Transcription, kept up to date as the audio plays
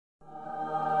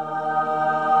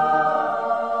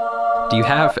Do you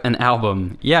have an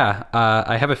album? Yeah,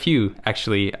 I have a few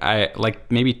actually. I like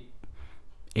maybe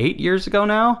 8 years ago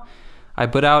now, I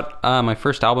put out my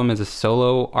first album as a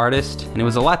solo artist, and it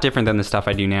was a lot different than the stuff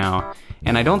I do now.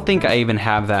 And I don't think I even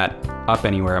have that up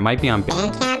anywhere. It might be on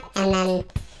Bandcamp, and then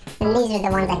these are the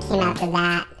ones that came after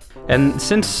that. And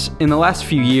since in the last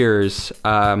few years,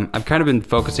 I've kind of been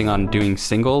focusing on doing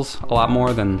singles a lot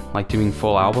more than like doing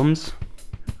full albums.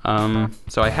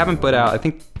 So I haven't put out, I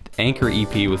think Anchor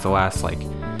EP was the last like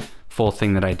full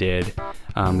thing that I did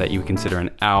that you would consider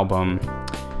an album.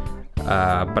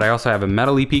 But I also have a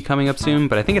metal EP coming up soon,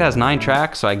 but I think it has 9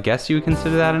 tracks, so I guess you would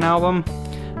consider that an album.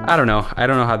 I don't know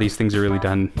how these things are really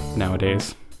done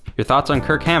nowadays. Your thoughts on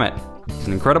Kirk Hammett? He's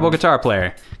an incredible guitar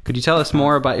player. Could you tell us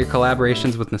more about your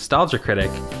collaborations with Nostalgia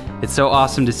Critic? It's so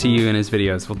awesome to see you in his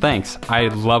videos. Well, thanks. I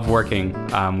love working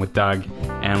with Doug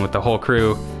and with the whole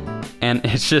crew, and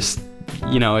it's just,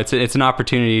 you know, it's an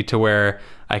opportunity to where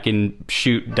I can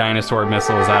shoot dinosaur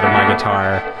missiles out of my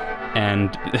guitar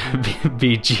and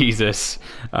be Jesus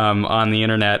on the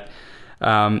internet.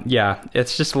 Yeah,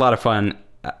 it's just a lot of fun.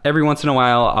 Every once in a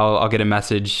while, I'll get a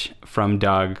message from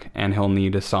Doug, and he'll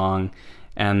need a song,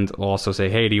 and we'll also say,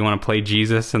 "Hey, do you want to play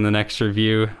Jesus in the next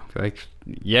review?" I'll be like,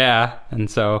 yeah. And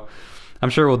so I'm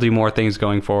sure we'll do more things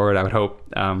going forward, I would hope.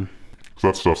 So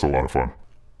that stuff's a lot of fun.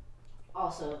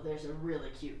 Also, there's a really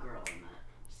cute girl in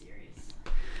that series.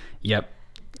 Yep.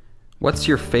 What's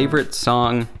your favorite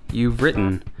song you've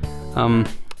written?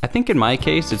 I think in my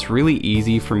case, it's really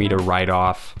easy for me to write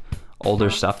off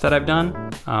older stuff that I've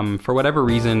done. For whatever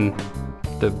reason,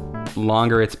 the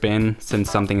longer it's been since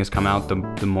something has come out,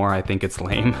 the more I think it's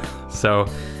lame. So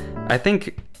I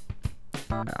think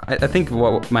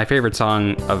what my favorite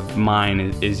song of mine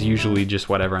is usually just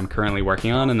whatever I'm currently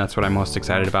working on, and that's what I'm most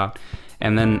excited about.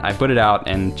 And then I put it out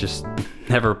and just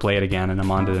never play it again, and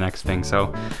I'm on to the next thing.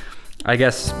 So I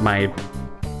guess my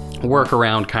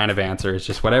workaround kind of answer is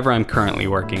just whatever I'm currently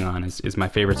working on is my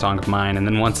favorite song of mine, and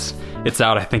then once it's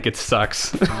out, I think it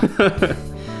sucks.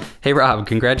 Hey Rob,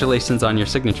 congratulations on your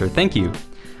signature. Thank you.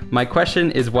 My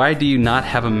question is, why do you not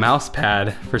have a mouse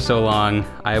pad for so long?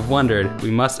 I have wondered.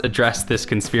 We must address this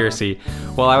conspiracy.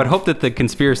 Well, I would hope that the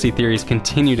conspiracy theories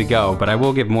continue to go, but I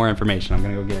will give more information. I'm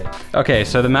gonna go get it. Okay,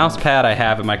 so the mouse pad I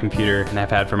have at my computer, and I've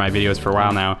had for my videos for a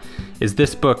while now, is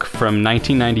this book from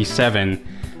 1997.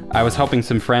 I was helping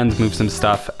some friends move some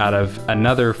stuff out of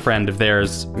another friend of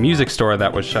theirs' music store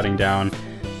that was shutting down,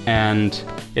 and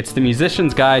it's The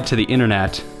Musician's Guide to the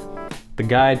Internet, the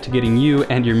guide to getting you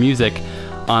and your music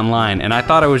online. And I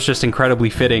thought it was just incredibly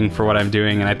fitting for what I'm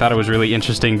doing, and I thought it was really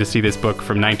interesting to see this book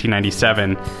from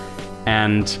 1997,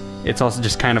 and it's also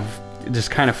just kind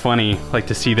of funny, like,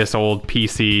 to see this old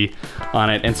PC on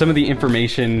it, and some of the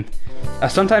information.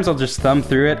 Sometimes I'll just thumb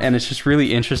through it, and it's just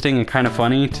really interesting and kind of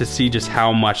funny to see just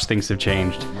how much things have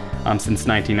changed since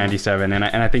 1997. And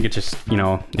I think it just, you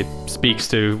know, it speaks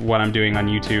to what I'm doing on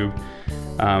YouTube.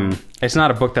 It's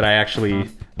not a book that I actually,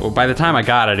 well, by the time I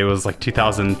got it, it was like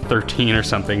 2013 or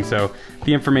something, so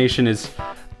the information is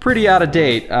pretty out of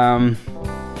date.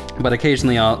 But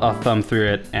occasionally I'll thumb through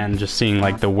it, and just seeing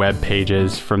like the web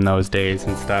pages from those days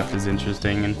and stuff is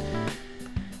interesting and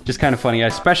just kind of funny. I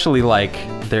especially like,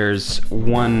 there's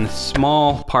one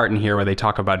small part in here where they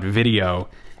talk about video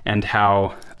and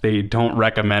how they don't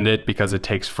recommend it because it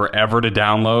takes forever to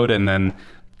download, and then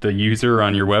the user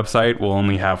on your website will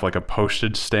only have like a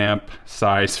postage stamp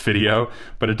size video.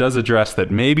 But it does address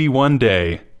that maybe one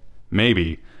day,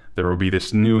 maybe, there will be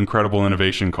this new incredible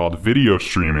innovation called video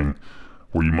streaming,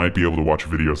 where you might be able to watch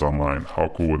videos online. How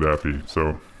cool would that be?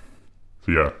 So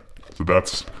yeah. So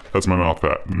that's my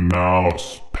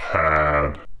mouse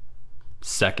pad.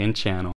 Second channel.